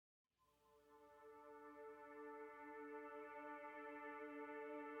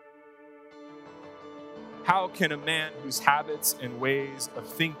How can a man whose habits and ways of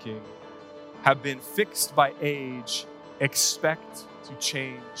thinking have been fixed by age expect to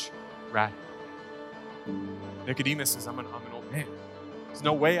change radically? Nicodemus says, I'm an old man. There's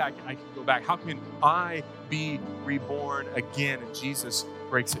no way I can go back. How can I be reborn again? And Jesus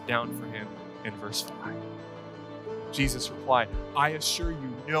breaks it down for him in verse 5. Jesus replied, I assure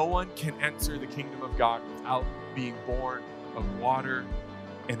you, no one can enter the kingdom of God without being born of water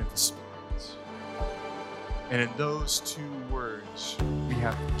and of the Spirit. And in those two words, we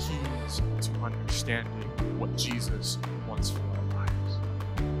have the keys to understanding what Jesus wants for our lives.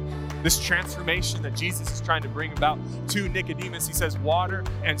 This transformation that Jesus is trying to bring about to Nicodemus, he says, water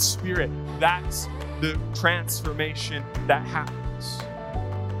and spirit, that's the transformation that happens.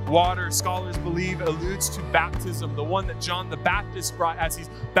 Water, scholars believe, alludes to baptism, the one that John the Baptist brought as he's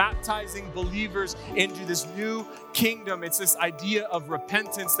baptizing believers into this new kingdom. It's this idea of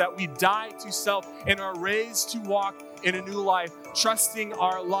repentance, that we die to self and are raised to walk in a new life, trusting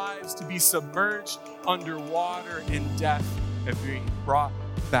our lives to be submerged under water in death and being brought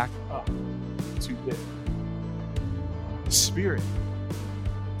back up to live. The Spirit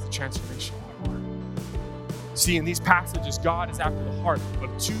is the transformation of the heart. See, in these passages, God is after the heart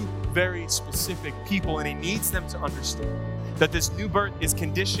of two very specific people, and he needs them to understand that this new birth is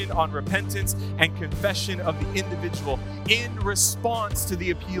conditioned on repentance and confession of the individual in response to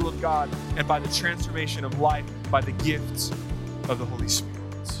the appeal of God and by the transformation of life by the gifts of the Holy Spirit.